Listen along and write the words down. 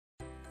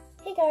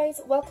Hey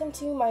guys, welcome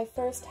to my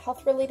first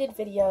health-related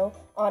video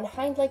on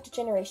hind leg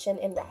degeneration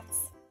in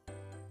rats.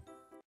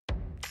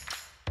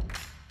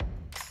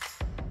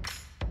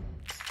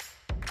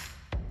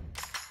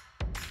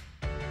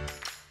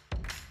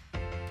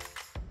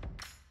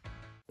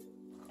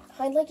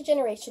 Hind leg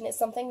degeneration is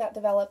something that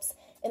develops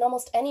in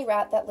almost any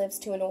rat that lives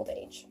to an old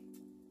age.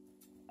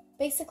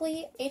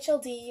 Basically,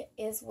 HLD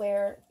is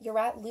where your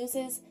rat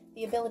loses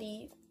the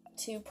ability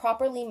to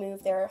properly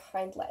move their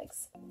hind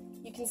legs.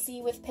 You can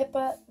see with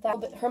Pippa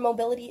that her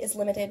mobility is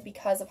limited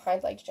because of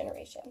hind leg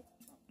degeneration.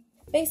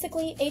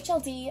 Basically,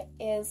 HLD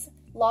is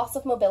loss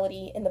of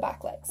mobility in the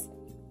back legs.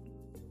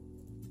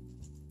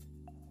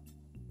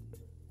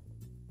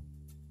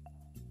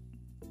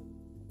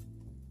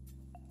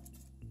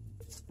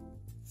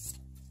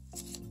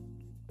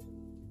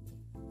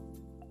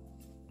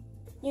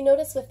 You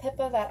notice with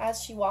Pippa that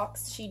as she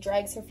walks, she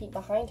drags her feet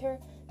behind her.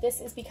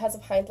 This is because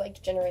of hind leg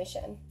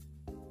degeneration.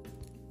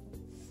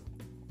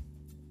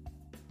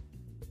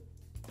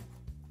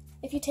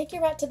 If you take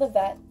your rat to the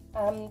vet,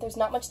 there's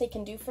not much they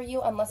can do for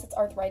you unless it's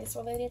arthritis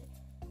related.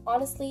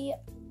 Honestly,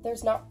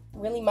 there's not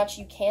really much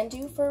you can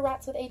do for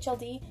rats with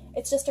HLD.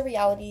 It's just a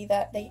reality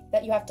that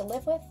you have to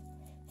live with.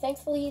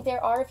 Thankfully,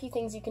 there are a few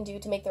things you can do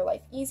to make their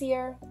life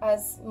easier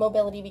as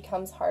mobility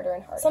becomes harder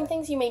and harder. Some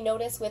things you may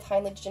notice with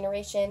hind leg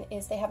degeneration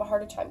is they have a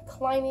harder time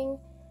climbing,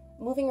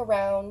 moving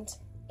around,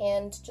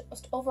 and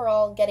just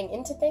overall getting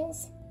into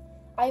things.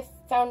 I've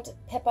found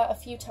Pippa a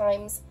few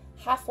times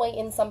halfway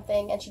in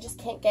something and she just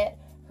can't get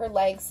her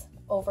legs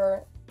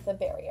over the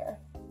barrier.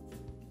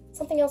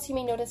 Something else you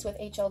may notice with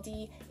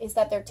HLD is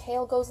that their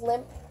tail goes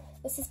limp.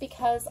 This is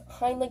because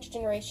hind leg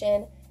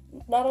degeneration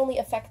not only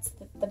affects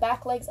the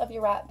back legs of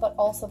your rat, but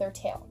also their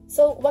tail.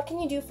 So what can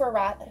you do for a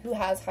rat who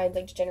has hind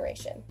leg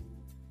degeneration?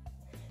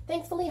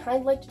 Thankfully,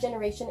 hind leg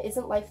degeneration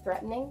isn't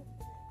life-threatening,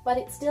 but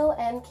it still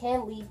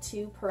can lead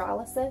to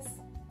paralysis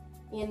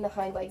in the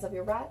hind legs of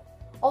your rat.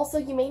 Also,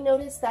 you may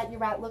notice that your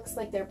rat looks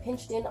like they're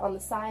pinched in on the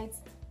sides.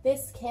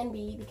 This can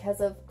be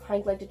because of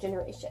hind leg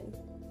degeneration.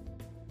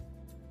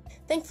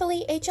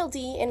 Thankfully,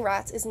 HLD in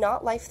rats is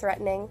not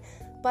life-threatening,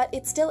 but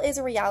it still is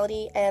a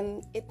reality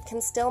and it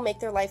can still make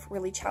their life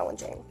really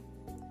challenging.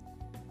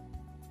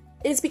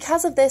 It is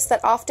because of this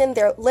that often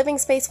their living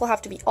space will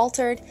have to be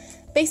altered.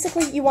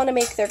 Basically, you want to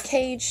make their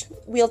cage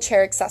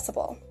wheelchair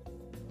accessible.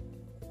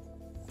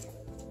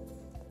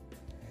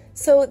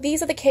 So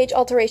these are the cage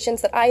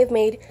alterations that I have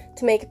made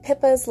to make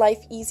Pippa's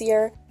life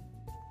easier.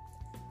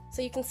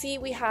 So you can see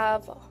we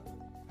have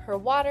her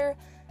water,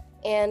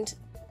 and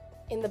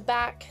in the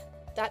back,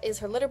 that is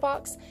her litter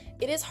box.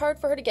 It is hard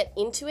for her to get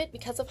into it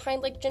because of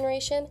hind leg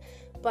degeneration,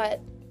 but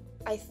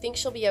I think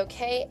she'll be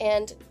okay,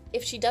 and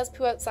if she does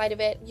poo outside of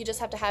it, you just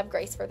have to have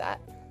grace for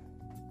that.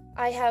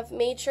 I have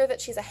made sure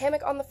that she's a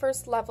hammock on the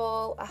first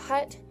level, a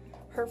hut,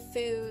 her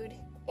food,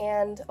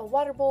 and a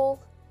water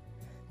bowl.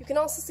 You can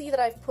also see that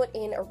I've put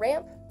in a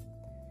ramp.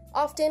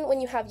 Often when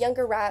you have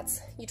younger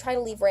rats, you try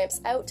to leave ramps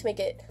out to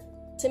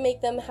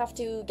make them have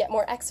to get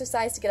more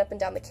exercise to get up and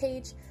down the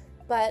cage.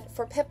 But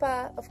for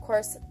Pippa, of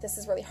course, this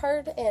is really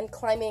hard and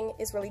climbing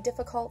is really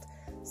difficult,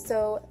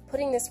 so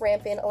putting this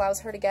ramp in allows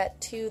her to get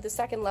to the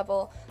second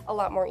level a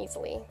lot more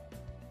easily.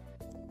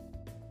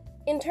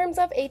 In terms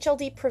of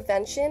HLD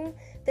prevention,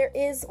 there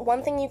is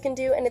one thing you can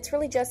do, and it's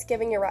really just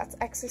giving your rats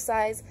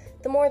exercise.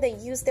 The more they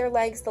use their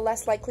legs, the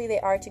less likely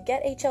they are to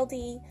get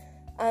HLD.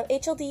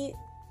 HLD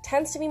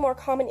tends to be more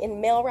common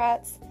in male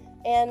rats,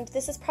 and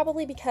this is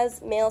probably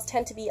because males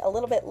tend to be a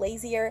little bit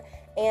lazier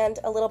and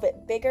a little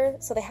bit bigger,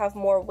 so they have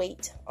more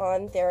weight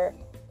on their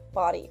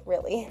body,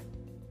 really.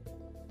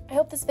 I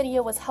hope this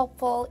video was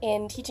helpful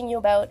in teaching you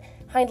about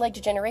hind leg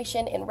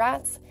degeneration in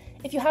rats.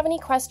 If you have any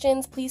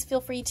questions, please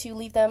feel free to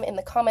leave them in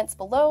the comments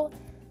below.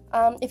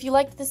 If you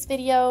liked this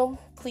video,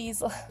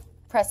 please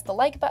press the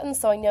like button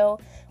so I know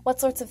what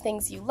sorts of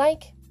things you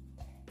like.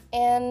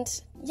 And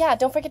yeah,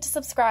 don't forget to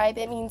subscribe.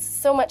 It means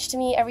so much to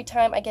me every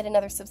time I get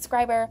another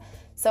subscriber.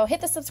 So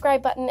hit the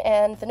subscribe button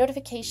and the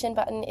notification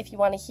button if you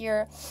want to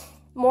hear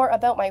more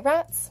about my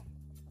rats.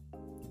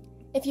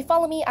 If you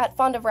follow me at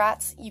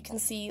FondOfRats, you can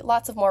see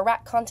lots of more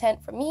rat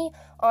content from me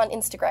on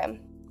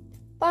Instagram.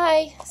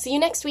 Bye! See you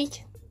next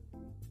week!